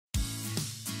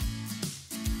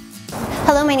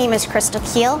my name is Crystal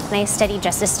Keel, and I study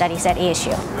Justice Studies at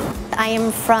ASU. I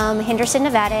am from Henderson,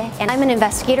 Nevada, and I'm an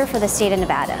investigator for the state of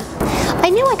Nevada. I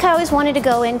knew I always wanted to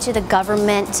go into the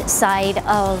government side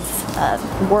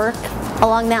of work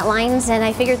along that lines, and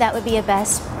I figured that would be a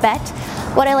best bet.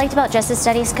 What I liked about Justice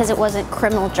Studies, because it wasn't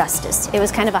criminal justice. It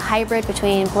was kind of a hybrid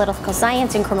between political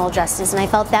science and criminal justice, and I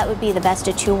felt that would be the best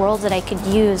of two worlds that I could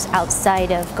use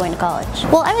outside of going to college.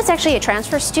 Well, I was actually a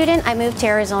transfer student. I moved to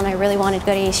Arizona. I really wanted to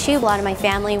go to ASU. A lot of my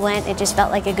family went. It just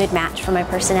felt like a good match for my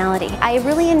personality. I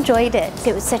really enjoyed it.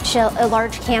 It was such a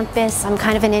large campus. I'm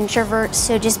kind of an introvert,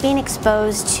 so just being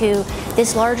exposed to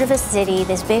this large of a city,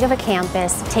 this big of a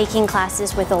campus, taking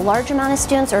classes with a large amount of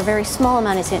students or a very small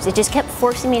amount of students, it just kept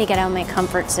forcing me to get out of my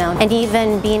comfort zone. And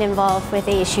even being involved with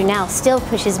ASU now still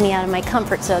pushes me out of my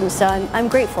comfort zone, so I'm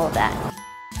grateful of that.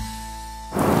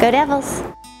 Go Devils!